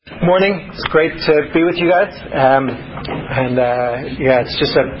Morning. It's great to be with you guys, it's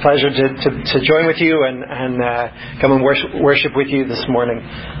just a pleasure to join with you and come and worship with you this morning.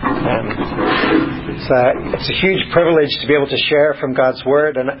 It's a huge privilege to be able to share from God's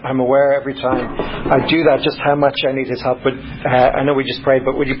Word, and I'm aware every time I do that just how much I need His help. But I know we just prayed,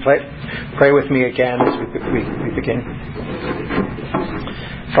 but would you pray with me again as we begin?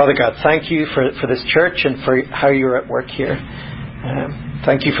 Father God, thank you for this church and for how you're at work here.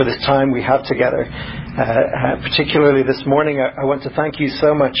 Thank you for this time we have together. Particularly this morning, I want to thank you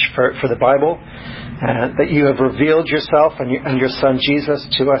so much for the Bible, that you have revealed yourself and your Son Jesus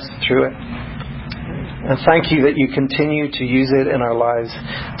to us through it. And thank you that you continue to use it in our lives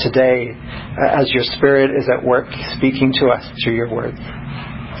today as your Spirit is at work speaking to us through your words.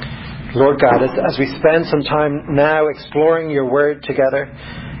 Lord God, as we spend some time now exploring your word together,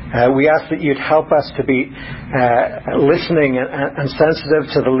 we ask that you'd help us to be listening and sensitive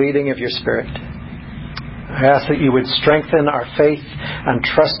to the leading of your Spirit. I ask that you would strengthen our faith and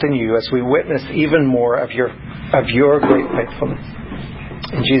trust in you as we witness even more of your great faithfulness.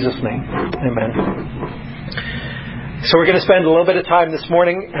 In Jesus' name, amen. So we're going to spend a little bit of time this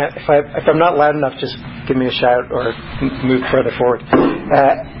morning. If I'm not loud enough, just give me a shout or move further forward.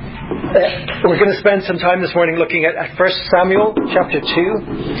 We're going to spend some time this morning looking at 1 Samuel chapter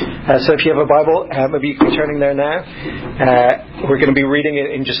 2. So if you have a Bible, maybe you can be turning there now. We're going to be reading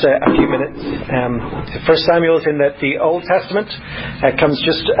it in just a few minutes. 1 Samuel is in the Old Testament. It comes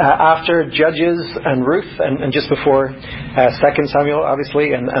just after Judges and Ruth, and just before 2 Samuel,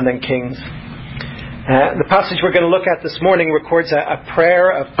 obviously, and then Kings. The passage we're going to look at this morning records a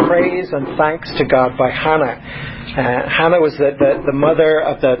prayer of praise and thanks to God by Hannah. Hannah was the mother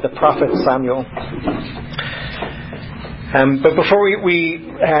of the prophet Samuel. But before we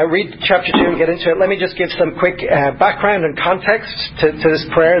read chapter 2 and get into it, let me just give some quick background and context to this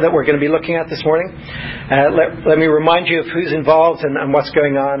prayer that we're going to be looking at this morning. Let me remind you of who's involved and what's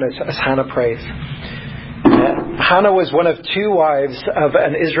going on as Hannah prays. Hannah was one of two wives of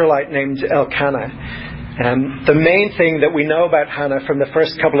an Israelite named Elkanah. The main thing that we know about Hannah from the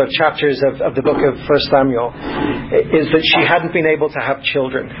first couple of chapters of the book of 1 Samuel is that she hadn't been able to have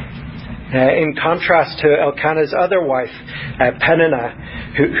children. In contrast to Elkanah's other wife, Peninnah,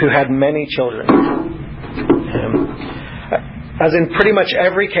 who had many children. As in pretty much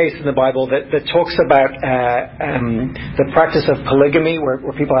every case in the Bible that talks about the practice of polygamy, where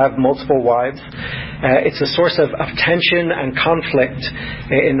people have multiple wives, it's a source of tension and conflict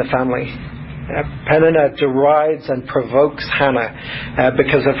in the family. Peninnah derides and provokes Hannah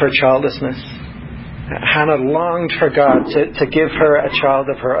because of her childlessness. Hannah longed for God to give her a child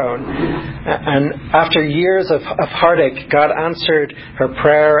of her own. And after years of heartache, God answered her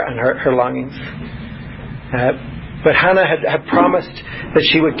prayer and her longings. But Hannah had promised that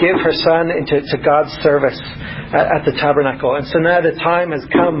she would give her son into God's service at the tabernacle. And so now the time has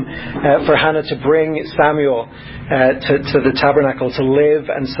come for Hannah to bring Samuel to the tabernacle to live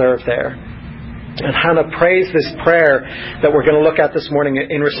and serve there. And Hannah prays this prayer that we're going to look at this morning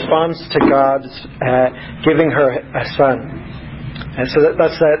in response to God's giving her a son. And so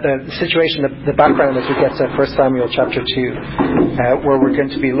that's the situation, the background as we get to 1 Samuel chapter 2, where we're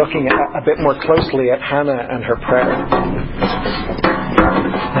going to be looking a bit more closely at Hannah and her prayer.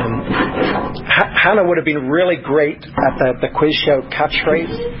 Hannah would have been really great at the quiz show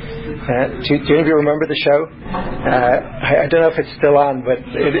Catchphrase. Do any of you remember the show? I don't know if it's still on, but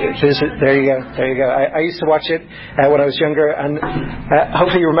it is. There you go. I used to watch it when I was younger, and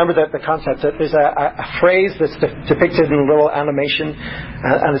hopefully you remember the concept. That there's a phrase that's depicted in a little animation,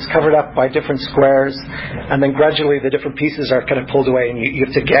 and it's covered up by different squares, and then gradually the different pieces are kind of pulled away, and you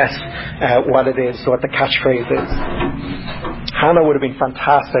have to guess what it is, what the catchphrase is. Hannah would have been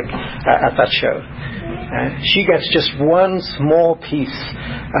fantastic at that show. She gets just one small piece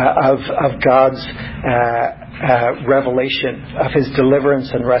of God's revelation of His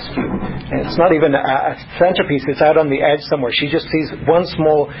deliverance and rescue. And it's not even a centerpiece, it's out on the edge somewhere. She just sees one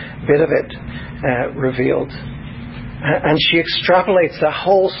small bit of it revealed. And she extrapolates a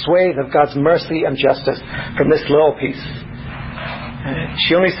whole swathe of God's mercy and justice from this little piece.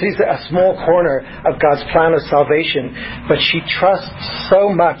 She only sees a small corner of God's plan of salvation, but she trusts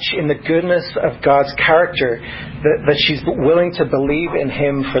so much in the goodness of God's character that she's willing to believe in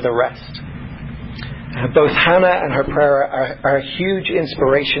Him for the rest. Both Hannah and her prayer are a huge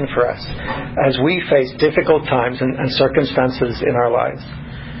inspiration for us as we face difficult times and circumstances in our lives.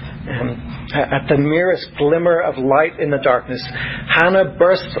 At the merest glimmer of light in the darkness, Hannah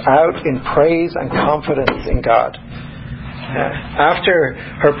bursts out in praise and confidence in God. After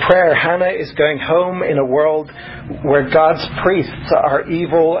her prayer, Hannah is going home in a world where God's priests are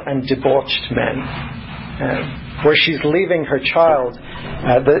evil and debauched men. Where she's leaving her child,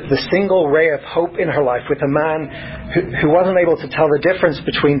 the single ray of hope in her life, with a man who wasn't able to tell the difference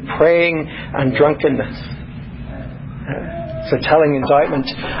between praying and drunkenness. It's a telling indictment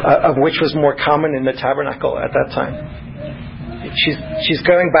of which was more common in the tabernacle at that time. She's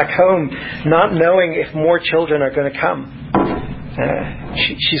going back home not knowing if more children are going to come.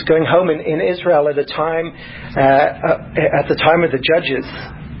 She's going home in Israel at the time of the Judges.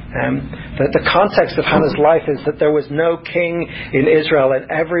 The context of Hannah's life is that there was no king in Israel and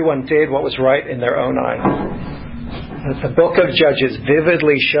everyone did what was right in their own eyes. The book of Judges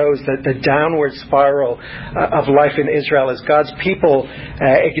vividly shows that the downward spiral of life in Israel as God's people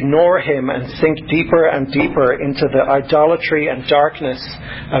ignore him and sink deeper and deeper into the idolatry and darkness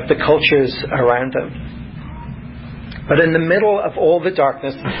of the cultures around them. But in the middle of all the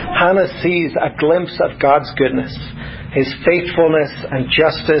darkness, Hannah sees a glimpse of God's goodness, his faithfulness and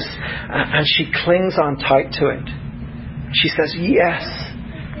justice, and she clings on tight to it. She says, yes,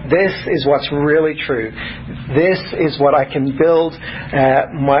 this is what's really true. This is what I can build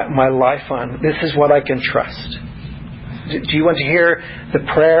my life on. This is what I can trust. Do you want to hear the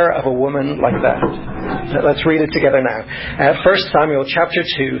prayer of a woman like that? Let's read it together now. 1 Samuel chapter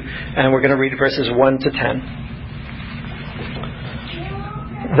 2, and we're going to read verses 1 to 10.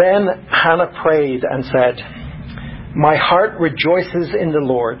 Then Hannah prayed and said, my heart rejoices in the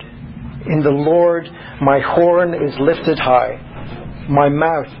Lord. In the Lord my horn is lifted high. My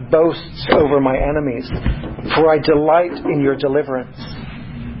mouth boasts over my enemies, for I delight in your deliverance.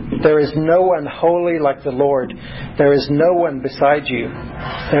 There is no one holy like the Lord. There is no one beside you.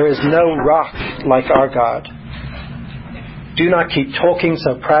 There is no rock like our God. Do not keep talking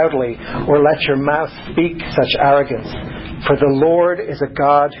so proudly, or let your mouth speak such arrogance. For the Lord is a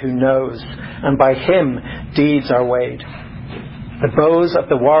God who knows, and by him deeds are weighed. The bows of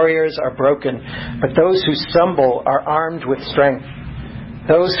the warriors are broken, but those who stumble are armed with strength.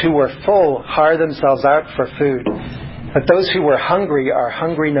 Those who were full hire themselves out for food, but those who were hungry are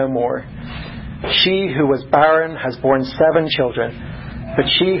hungry no more. She who was barren has borne 7 children, but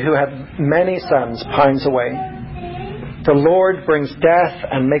she who had many sons pines away. The Lord brings death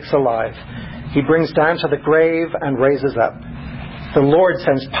and makes alive. He brings down to the grave and raises up. The Lord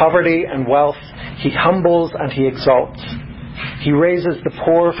sends poverty and wealth. He humbles and he exalts. He raises the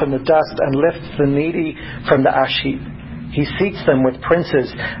poor from the dust and lifts the needy from the ash heap. He seats them with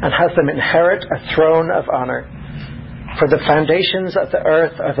princes and has them inherit a throne of honor. For the foundations of the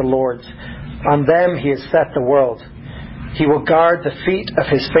earth are the Lord's. On them he has set the world. He will guard the feet of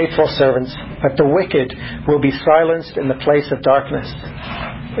his faithful servants, but the wicked will be silenced in the place of darkness.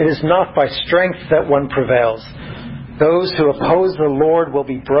 It is not by strength that one prevails. Those who oppose the Lord will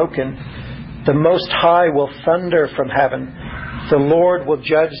be broken. The Most High will thunder from heaven. The Lord will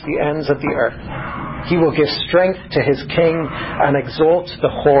judge the ends of the earth. He will give strength to his king and exalt the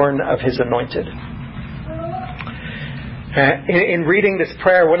horn of his anointed. In reading this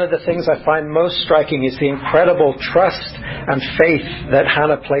prayer, one of the things I find most striking is the incredible trust and faith that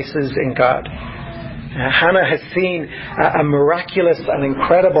Hannah places in God. Hannah has seen a miraculous and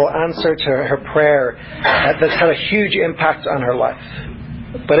incredible answer to her prayer that's had a huge impact on her life.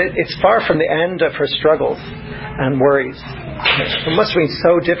 But it's far from the end of her struggles and worries. It must have been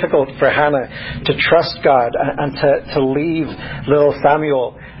so difficult for Hannah to trust God and to leave little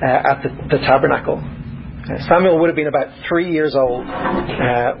Samuel at the tabernacle. Samuel would have been about 3 years old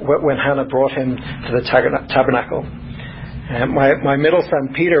when Hannah brought him to the tabernacle. My middle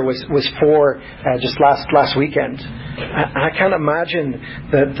son Peter was 4 just last weekend. I can't imagine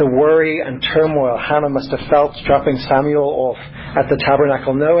the worry and turmoil Hannah must have felt dropping Samuel off at the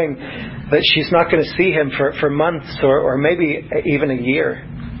tabernacle, knowing that she's not going to see him for months or maybe even a year.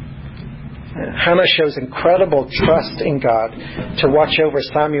 Hannah shows incredible trust in God to watch over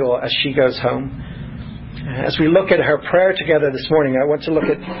Samuel as she goes home. As we look at her prayer together this morning, I want to look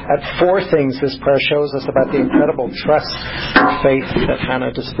at 4 things this prayer shows us about the incredible trust and faith that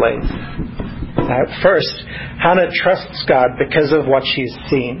Hannah displays. First, Hannah trusts God because of what she's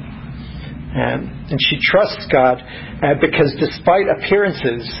seen. And she trusts God because despite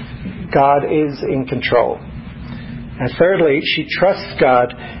appearances, God is in control. And thirdly, she trusts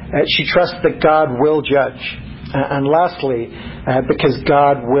God. She trusts that God will judge. And lastly, because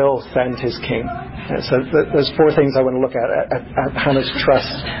God will send his king. So those 4 things I want to look at Hannah's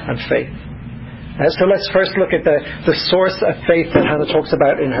trust and faith. So let's first look at the source of faith that Hannah talks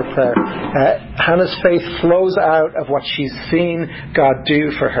about in her prayer. Hannah's faith flows out of what she's seen God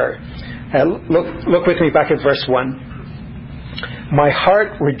do for her. Look with me back at verse 1. My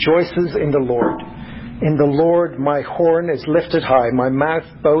heart rejoices in the Lord. In the Lord my horn is lifted high. My mouth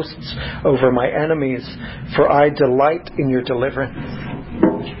boasts over my enemies, for I delight in your deliverance.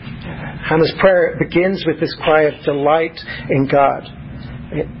 Hannah's prayer begins with this cry of delight in God.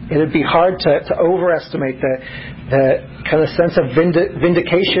 It would be hard to overestimate the kind of sense of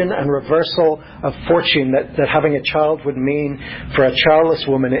vindication and reversal of fortune that having a child would mean for a childless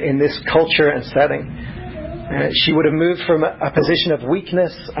woman in this culture and setting. She would have moved from a position of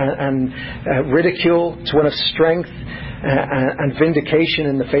weakness and ridicule to one of strength and vindication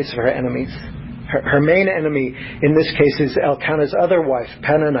in the face of her enemies. Her main enemy in this case is Elkanah's other wife,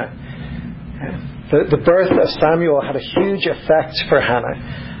 Peninnah. The birth of Samuel had a huge effect for Hannah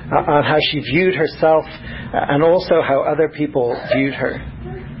on how she viewed herself and also how other people viewed her.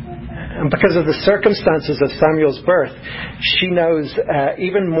 And because of the circumstances of Samuel's birth, she knows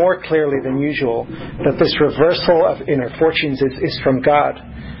even more clearly than usual that this reversal in her fortunes is from God.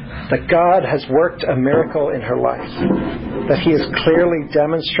 That God has worked a miracle in her life. That He has clearly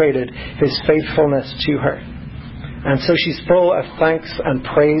demonstrated His faithfulness to her. And so she's full of thanks and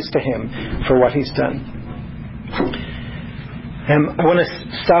praise to Him for what He's done. I want to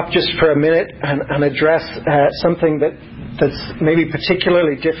stop just for a minute and address something that's maybe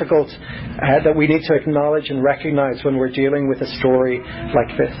particularly difficult that we need to acknowledge and recognize when we're dealing with a story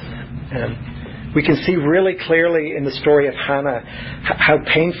like this. We can see really clearly in the story of Hannah how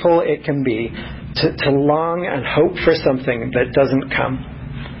painful it can be to long and hope for something that doesn't come.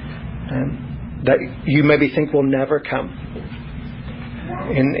 That you maybe think will never come.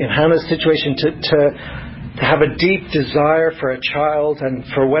 In Hannah's situation, to have a deep desire for a child and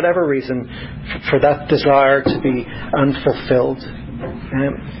for whatever reason, for that desire to be unfulfilled,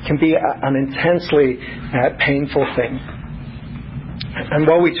 can be an intensely painful thing. And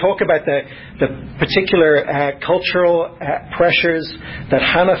while we talk about the particular cultural pressures that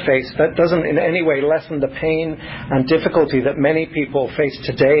Hannah faced, that doesn't in any way lessen the pain and difficulty that many people face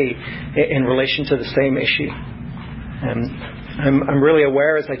today in relation to the same issue. I'm really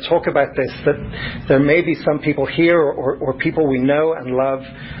aware as I talk about this that there may be some people here or people we know and love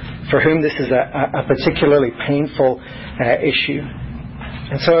for whom this is a particularly painful issue.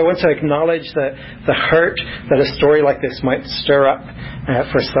 And so I want to acknowledge the hurt that a story like this might stir up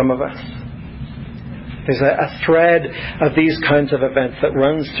for some of us. There's a thread of these kinds of events that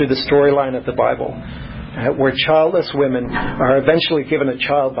runs through the storyline of the Bible, where childless women are eventually given a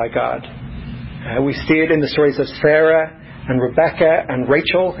child by God. We see it in the stories of Sarah and Rebecca and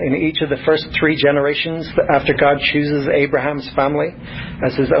Rachel in each of the first 3 generations after God chooses Abraham's family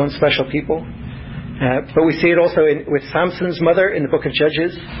as His own special people. But we see it also with Samson's mother in the book of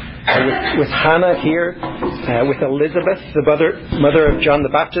Judges, with Hannah here, with Elizabeth, the mother of John the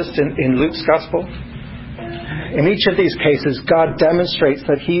Baptist in Luke's Gospel. In each of these cases, God demonstrates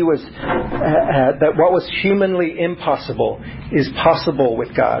that that what was humanly impossible is possible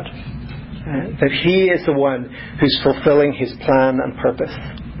with God. That He is the one who's fulfilling His plan and purpose.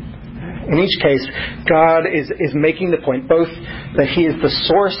 In each case, God is making the point both that He is the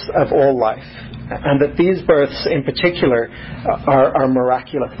source of all life, and that these births in particular are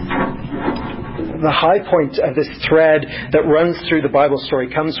miraculous. The high point of this thread that runs through the Bible story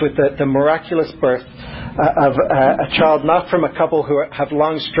comes with the miraculous birth of a child not from a couple who have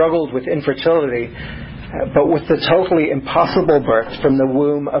long struggled with infertility, but with the totally impossible birth from the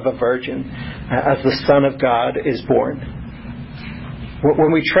womb of a virgin as the Son of God is born.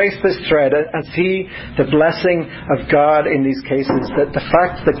 When we trace this thread and see the blessing of God in these cases, that the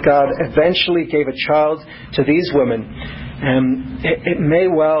fact that God eventually gave a child to these women, it may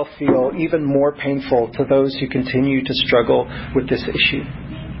well feel even more painful to those who continue to struggle with this issue.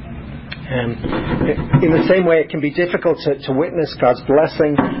 In the same way, it can be difficult to witness God's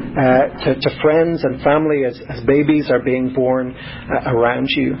blessing to friends and family as babies are being born around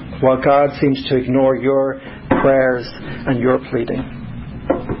you, while God seems to ignore your prayers and your pleading.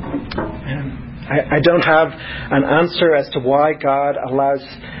 I don't have an answer as to why God allows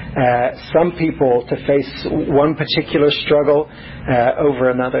some people to face one particular struggle over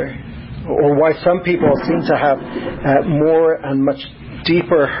another, or why some people seem to have more and much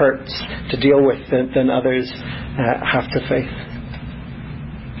deeper hurts to deal with than others have to face.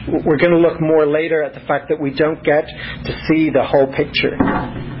 We're going to look more later at the fact that we don't get to see the whole picture.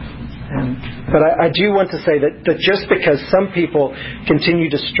 But I do want to say that just because some people continue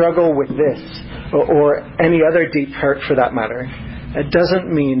to struggle with this or any other deep hurt for that matter, it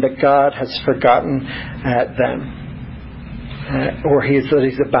doesn't mean that God has forgotten them or that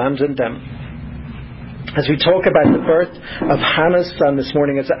He's abandoned them. As we talk about the birth of Hannah's son this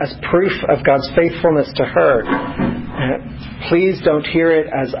morning as proof of God's faithfulness to her, Please don't hear it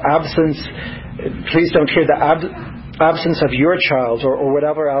as absence. Please don't hear the absence of your child or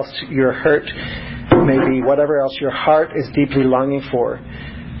whatever else your hurt may be, whatever else your heart is deeply longing for.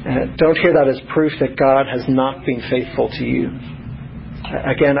 Don't hear that as proof that God has not been faithful to you.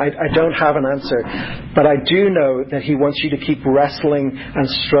 Again, I don't have an answer, but I do know that He wants you to keep wrestling and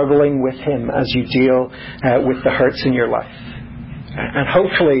struggling with Him as you deal with the hurts in your life. And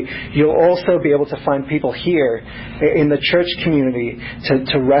hopefully you'll also be able to find people here in the church community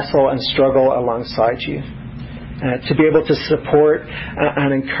to wrestle and struggle alongside you, to be able to support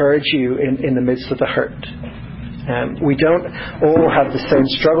and encourage you in the midst of the hurt. We don't all have the same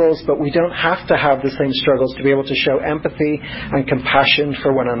struggles, but we don't have to have the same struggles to be able to show empathy and compassion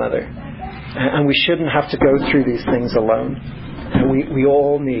for one another. And we shouldn't have to go through these things alone. We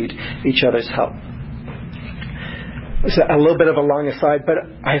all need each other's help. It's a little bit of a long aside, but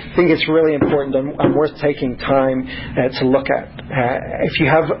I think it's really important and worth taking time to look at. If you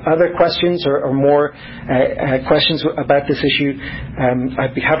have other questions or more questions about this issue,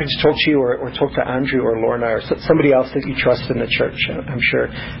 I'd be happy to talk to you or talk to Andrew or Lorna or somebody else that you trust in the church. I'm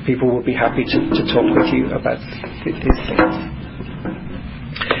sure people will be happy to talk with you about these things.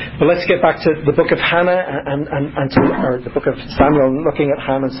 But let's get back to the book of Hannah or the book of Samuel, looking at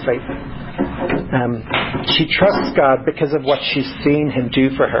Hannah's faith. She trusts God because of what she's seen Him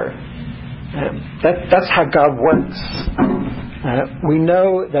do for her. That's how God works. We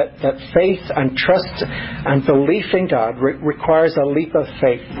know that faith and trust and belief in God requires a leap of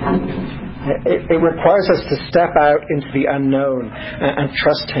faith. It requires us to step out into the unknown and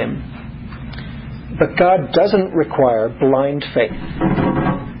trust Him. But God doesn't require blind faith.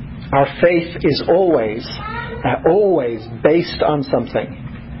 Our faith is always based on something.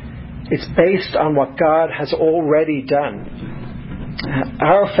 It's based on what God has already done.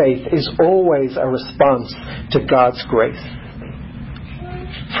 Our faith is always a response to God's grace.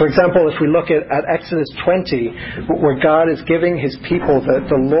 For example, if we look at Exodus 20, where God is giving His people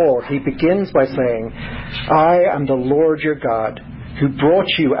the law, He begins by saying, I am the Lord your God, who brought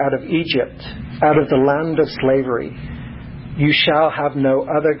you out of Egypt, out of the land of slavery. You shall have no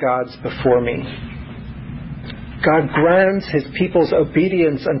other gods before me. God grounds His people's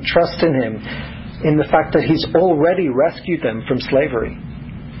obedience and trust in Him in the fact that He's already rescued them from slavery.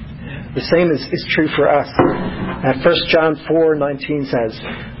 The same is true for us. 1 John 4:19 says,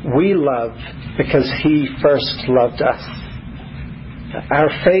 we love because He first loved us. Our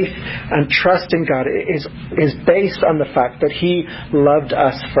faith and trust in God is based on the fact that He loved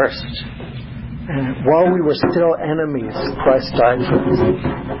us first. While we were still enemies, Christ died for us.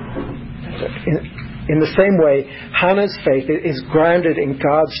 In the same way, Hannah's faith is grounded in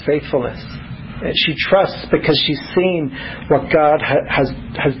God's faithfulness. She trusts because she's seen what God has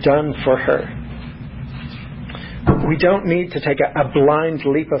done for her. We don't need to take a blind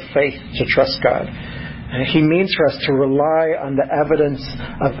leap of faith to trust God. He means for us to rely on the evidence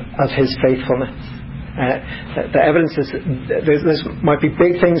of His faithfulness. The evidence is there might be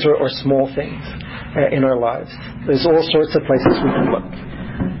big things or small things in our lives. There's all sorts of places we can look.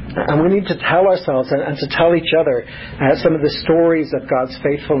 And we need to tell ourselves and to tell each other some of the stories of God's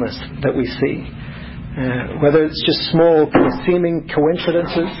faithfulness that we see. Whether it's just small seeming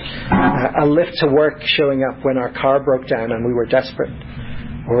coincidences, a lift to work showing up when our car broke down and we were desperate,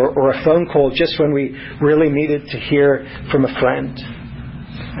 or a phone call just when we really needed to hear from a friend.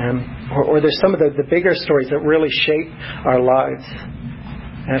 Or there's some of the bigger stories that really shape our lives.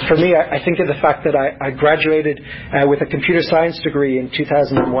 For me, I think of the fact that I graduated with a computer science degree in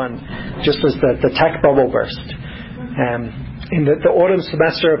 2001, just as the tech bubble burst. In the autumn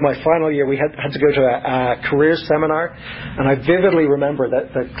semester of my final year, we had to go to a careers seminar, and I vividly remember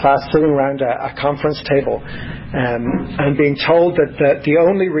that the class sitting around a conference table and being told that the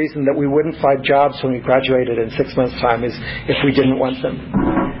only reason that we wouldn't find jobs when we graduated in 6 months' time is if we didn't want them.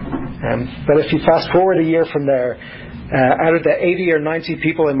 But if you fast forward a year from there, out of the 80 or 90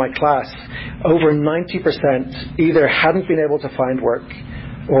 people in my class, over 90% either hadn't been able to find work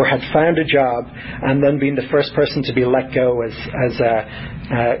or had found a job and then been the first person to be let go as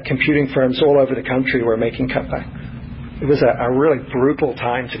computing firms all over the country were making cutbacks. It was a really brutal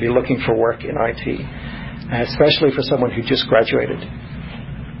time to be looking for work in IT, especially for someone who just graduated.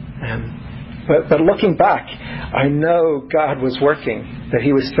 But looking back, I know God was working, that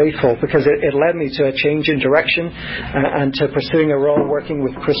He was faithful, because it led me to a change in direction and to pursuing a role working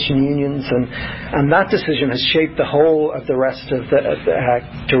with Christian unions, and that decision has shaped the whole of the rest of the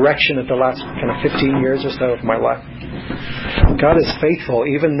direction of the last kind of 15 years or so of my life. God is faithful,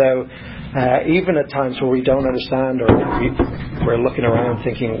 even at times where we don't understand or we're looking around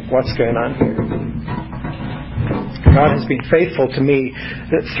thinking, what's going on here? God has been faithful to me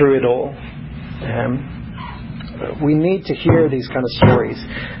through it all. We need to hear these kind of stories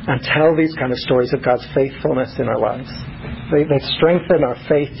and tell these kind of stories of God's faithfulness in our lives. They strengthen our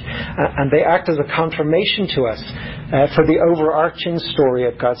faith, and they act as a confirmation to us for the overarching story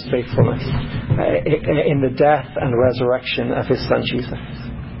of God's faithfulness in the death and resurrection of His Son Jesus.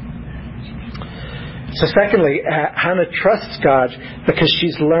 So secondly, Hannah trusts God because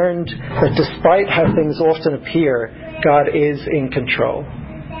she's learned that despite how things often appear, God is in control.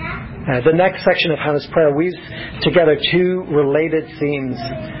 The next section of Hannah's prayer weaves together two related themes: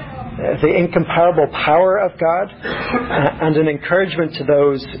 the incomparable power of God and an encouragement to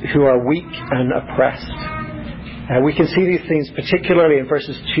those who are weak and oppressed. We can see these themes particularly in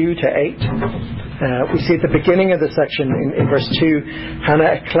verses 2 to 8. We see at the beginning of the section, in verse 2,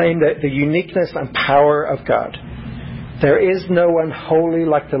 Hannah acclaimed the uniqueness and power of God. There is no one holy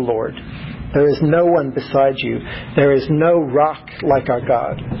like the Lord. There is no one beside you. There is no rock like our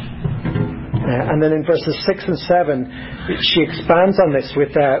God. And then in verses 6 and 7, she expands on this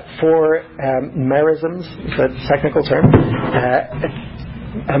with 4 merisms, the technical term.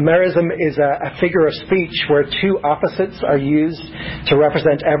 A merism is a figure of speech where two opposites are used to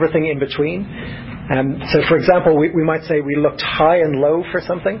represent everything in between. So, for example, we might say we looked high and low for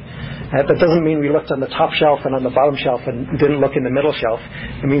something. That doesn't mean we looked on the top shelf and on the bottom shelf and didn't look in the middle shelf.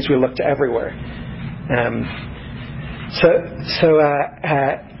 It means we looked everywhere.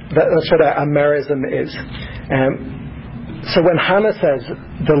 That's what a merism is. So when Hannah says,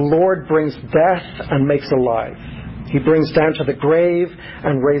 the Lord brings death and makes alive, He brings down to the grave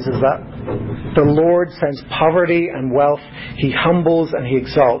and raises up. The Lord sends poverty and wealth. He humbles and He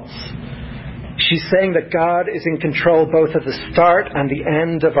exalts. She's saying that God is in control both of the start and the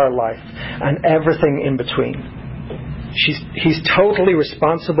end of our life and everything in between. He's totally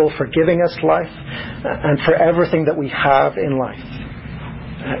responsible for giving us life and for everything that we have in life.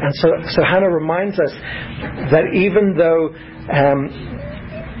 And so Hannah reminds us that even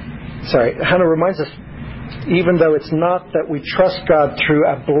though it's not that we trust God through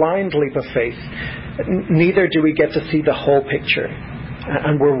a blind leap of faith, neither do we get to see the whole picture.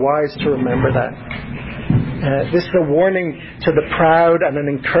 And we're wise to remember that. This is a warning to the proud and an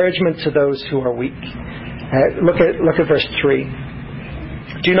encouragement to those who are weak. Look at verse 3.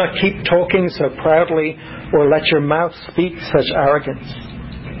 Do not keep talking so proudly, or let your mouth speak such arrogance.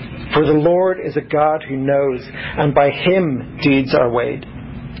 For the Lord is a God who knows, and by Him deeds are weighed.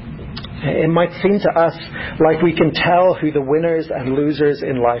 It might seem to us like we can tell who the winners and losers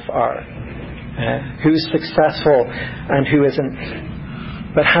in life are, who's successful and who isn't.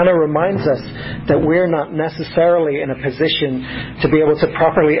 But Hannah reminds us that we're not necessarily in a position to be able to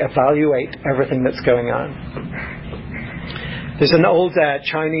properly evaluate everything that's going on. There's an old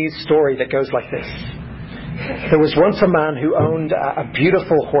Chinese story that goes like this. There was once a man who owned a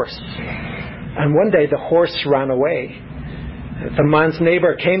beautiful horse, and one day the horse ran away. The man's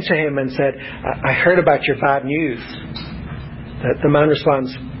neighbor came to him and said, I heard about your bad news. The man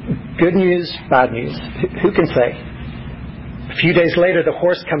responds, good news, bad news. Who can say? A few days later, the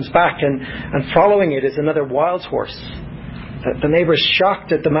horse comes back, and following it is another wild horse. The neighbor is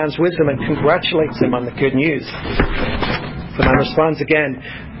shocked at the man's wisdom and congratulates him on the good news. The man responds again,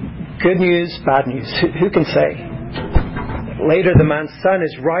 good news, bad news. Who can say? Later, the man's son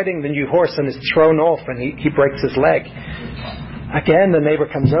is riding the new horse and is thrown off, and he breaks his leg. Again, the neighbor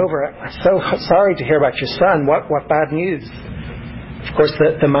comes over. I'm so sorry to hear about your son. What bad news? Of course,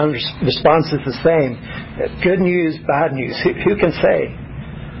 the man's response is the same. Good news, bad news. Who can say?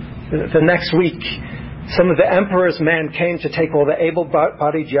 The next week, some of the emperor's men came to take all the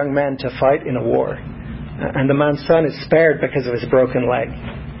able-bodied young men to fight in a war. And the man's son is spared because of his broken leg.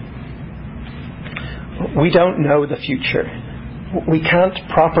 We don't know the future. We can't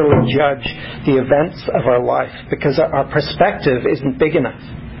properly judge the events of our life because our perspective isn't big enough.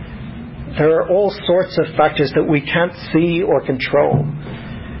 There are all sorts of factors that we can't see or control.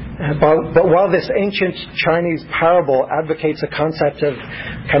 But while this ancient Chinese parable advocates a concept of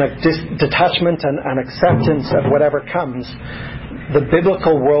kind of detachment and acceptance of whatever comes, the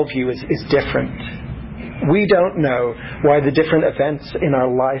biblical worldview is different. We don't know why the different events in our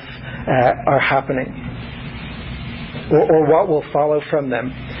life are happening, or what will follow from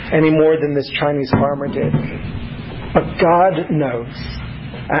them, any more than this Chinese farmer did. But God knows.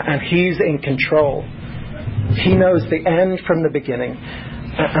 And He's in control. He knows the end from the beginning.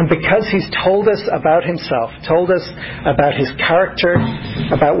 And because He's told us about Himself, told us about His character,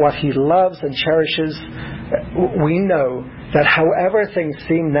 about what He loves and cherishes, we know that however things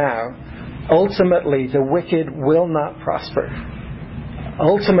seem now, ultimately the wicked will not prosper.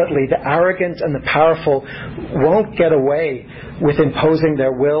 ultimately the arrogant and the powerful won't get away with imposing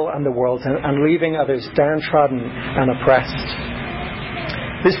their will on the world and leaving others downtrodden and oppressed.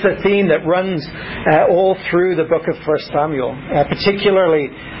 This is a theme that runs all through the book of 1 Samuel, particularly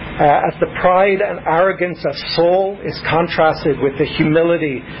as the pride and arrogance of Saul is contrasted with the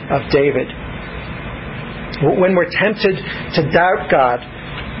humility of David. When we're tempted to doubt God,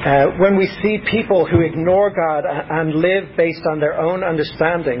 when we see people who ignore God and live based on their own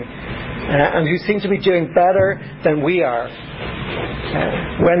understanding, and who seem to be doing better than we are,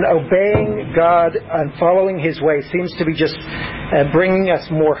 when obeying God and following His way seems to be just bringing us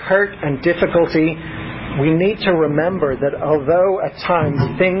more hurt and difficulty, we need to remember that although at times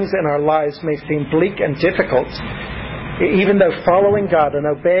things in our lives may seem bleak and difficult, even though following God and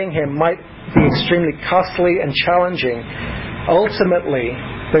obeying Him might be extremely costly and challenging, ultimately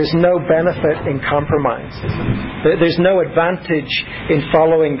there's no benefit in compromise. There's no advantage in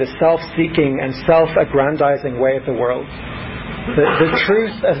following the self-seeking and self-aggrandizing way of the world. The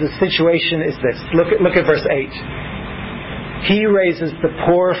truth of the situation is this. Look at verse 8. He raises the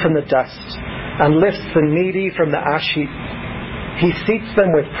poor from the dust and lifts the needy from the ash heap. He seats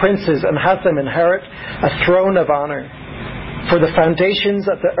them with princes and has them inherit a throne of honor. For the foundations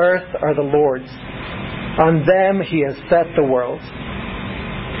of the earth are the Lord's. On them He has set the world.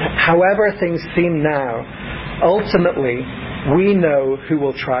 However things seem now, ultimately we know who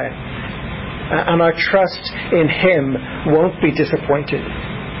will triumph. And our trust in Him won't be disappointed.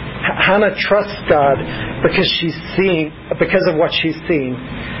 Hannah trusts God because of what she's seen,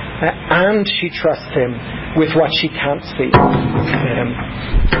 and she trusts Him with what she can't see.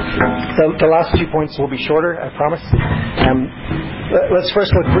 The last 2 points will be shorter, I promise. Let's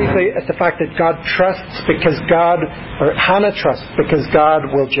first look briefly at the fact that Hannah trusts because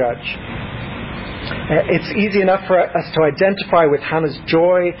God will judge. It's easy enough for us to identify with Hannah's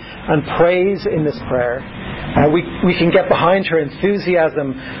joy and praise in this prayer. We can get behind her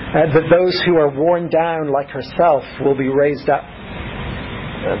enthusiasm that those who are worn down like herself will be raised up.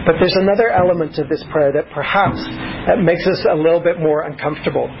 But there's another element of this prayer that perhaps makes us a little bit more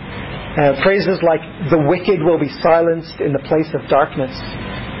uncomfortable. Phrases like, the wicked will be silenced in the place of darkness,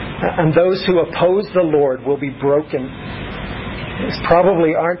 and those who oppose the Lord will be broken. These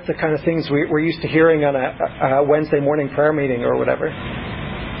probably aren't the kind of things we're used to hearing on a Wednesday morning prayer meeting or whatever.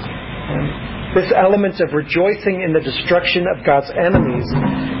 This element of rejoicing in the destruction of God's enemies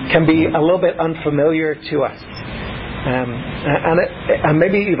can be a little bit unfamiliar to us, and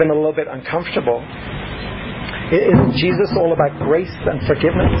maybe even a little bit uncomfortable. Isn't Jesus all about grace and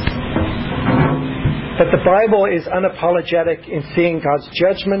forgiveness? But the Bible is unapologetic in seeing God's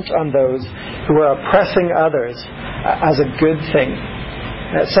judgment on those who are oppressing others as a good thing,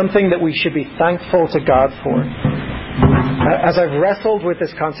 something that we should be thankful to God for. As I've wrestled with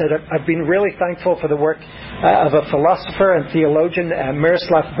this concept, I've been really thankful for the work of a philosopher and theologian,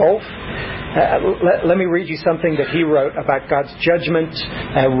 Miroslav Volf. Let me read you something that he wrote about God's judgment,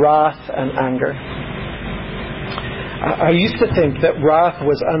 wrath, and anger. I used to think that wrath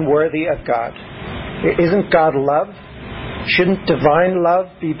was unworthy of God. Isn't God love? Shouldn't divine love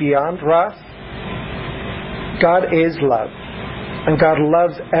be beyond wrath? God is love, and God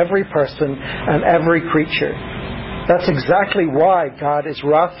loves every person and every creature. That's exactly why God is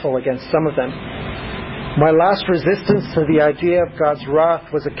wrathful against some of them. My last resistance to the idea of God's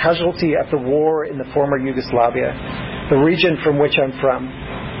wrath was a casualty of the war in the former Yugoslavia, the region from which I'm from.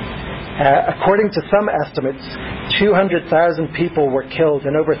 According to some estimates, 200,000 people were killed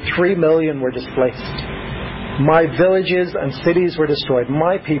and over 3 million were displaced. My villages and cities were destroyed.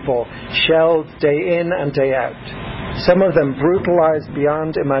 My people shelled day in and day out. Some of them brutalized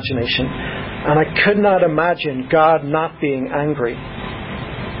beyond imagination. And I could not imagine God not being angry.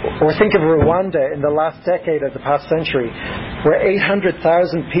 Or think of Rwanda in the last decade of the past century, where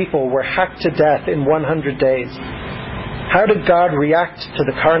 800,000 people were hacked to death in 100 days. How did God react to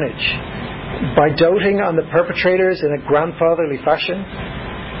the carnage? By doting on the perpetrators in a grandfatherly fashion?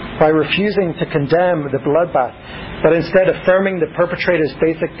 By refusing to condemn the bloodbath, but instead affirming the perpetrator's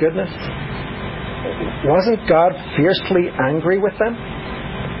basic goodness? Wasn't God fiercely angry with them?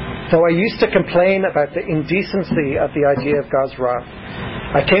 Though I used to complain about the indecency of the idea of God's wrath,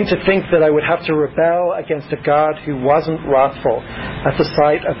 I came to think that I would have to rebel against a God who wasn't wrathful at the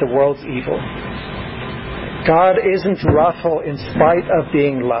sight of the world's evil. God isn't wrathful in spite of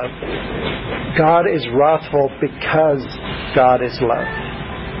being love. God is wrathful because God is love.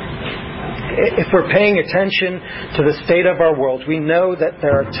 If we're paying attention to the state of our world, we know that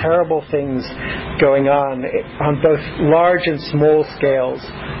there are terrible things going on both large and small scales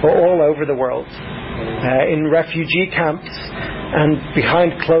all over the world. In refugee camps, and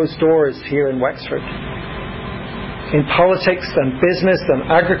behind closed doors here in Wexford. In politics and business and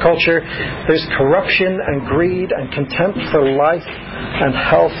agriculture, there's corruption and greed and contempt for life and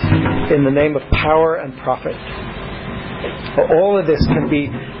health in the name of power and profit. All of this can be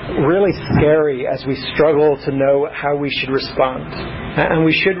really scary as we struggle to know how we should respond. And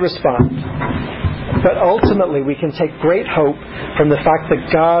we should respond. But ultimately, we can take great hope from the fact that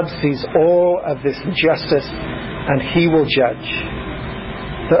God sees all of this injustice and He will judge.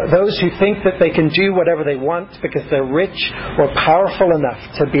 Those who think that they can do whatever they want because they're rich or powerful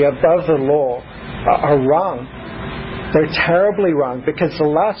enough to be above the law are wrong. They're terribly wrong, because the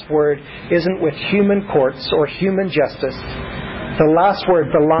last word isn't with human courts or human justice. The last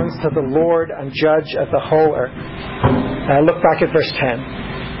word belongs to the Lord and Judge of the whole earth. Look back at verse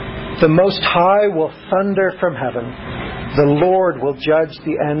 10. The Most High will thunder from heaven. The Lord will judge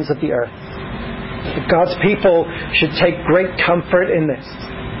the ends of the earth. God's people should take great comfort in this.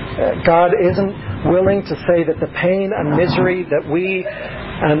 God isn't willing to say that the pain and misery that we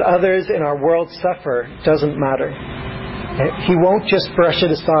and others in our world suffer doesn't matter. He won't just brush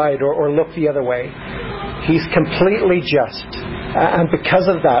it aside or look the other way. He's completely just. And because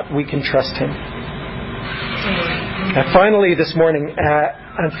of that, we can trust Him. Finally this morning,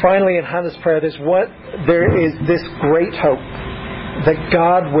 and finally in Hannah's prayer, there is this great hope that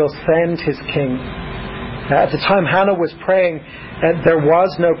God will send His king. At the time Hannah was praying, there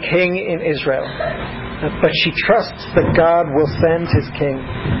was no king in Israel. But she trusts that God will send His king.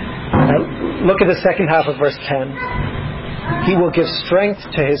 Look at the second half of verse 10. He will give strength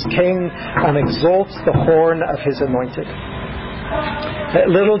to His king and exalt the horn of His anointed.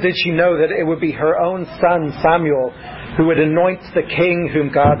 Little did she know that it would be her own son Samuel who would anoint the king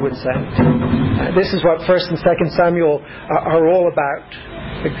whom God would send. This is what 1st and 2nd Samuel are all about.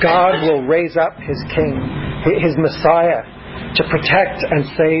 That God will raise up His king, His Messiah, to protect and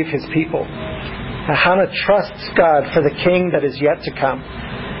save His people. Hannah trusts God for the king that is yet to come.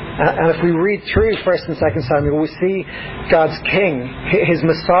 And if we read through 1st and 2nd Samuel, we see God's king, His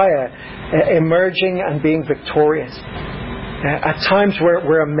Messiah, emerging and being victorious. At times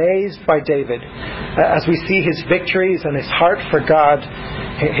we're amazed by David as we see his victories and his heart for God,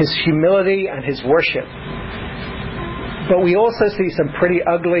 his humility and his worship. But we also see some pretty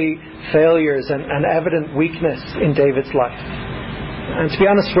ugly failures and evident weakness in David's life. And to be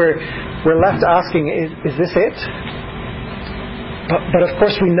honest, we're left asking, is this it? But of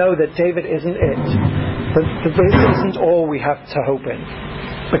course we know that David isn't it. That this isn't all we have to hope in.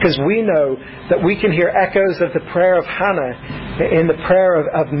 Because we know that we can hear echoes of the prayer of Hannah in the prayer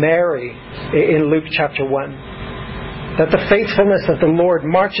of Mary in Luke chapter 1. That the faithfulness of the Lord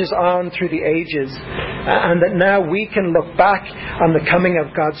marches on through the ages, and that now we can look back on the coming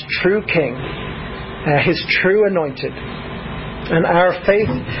of God's true King, His true anointed. And our faith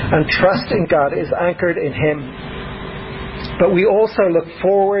and trust in God is anchored in Him. But we also look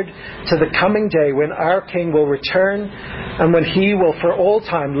forward to the coming day when our King will return and when He will for all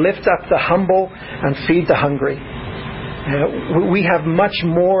time lift up the humble and feed the hungry. We have much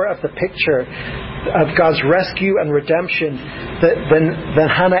more of the picture of God's rescue and redemption than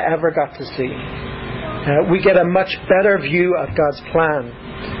Hannah ever got to see. We get a much better view of God's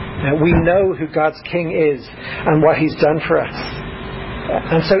plan. We know who God's King is and what He's done for us.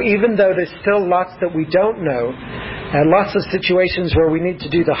 And so even though there's still lots that we don't know, lots of situations where we need to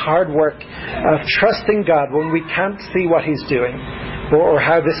do the hard work of trusting God when we can't see what He's doing or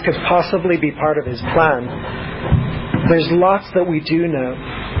how this could possibly be part of His plan, there's lots that we do know.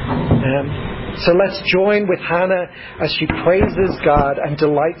 So let's join with Hannah as she praises God and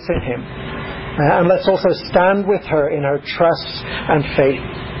delights in Him. And let's also stand with her in her trust and faith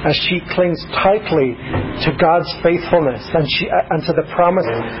as she clings tightly to God's faithfulness and to the promise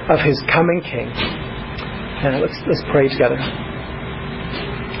of His coming King. Let's pray together.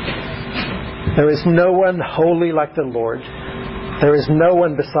 There is no one holy like the Lord. There is no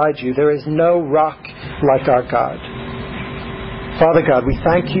one beside You. There is no rock like our God. Father God, we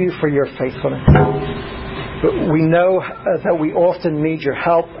thank You for Your faithfulness. We know that we often need Your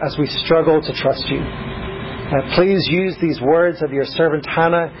help as we struggle to trust You. Please use these words of Your servant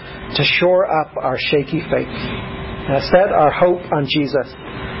Hannah to shore up our shaky faith. Set our hope on Jesus,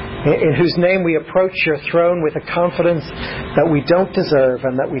 in whose name we approach Your throne with a confidence that we don't deserve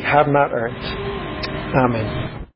and that we have not earned. Amen.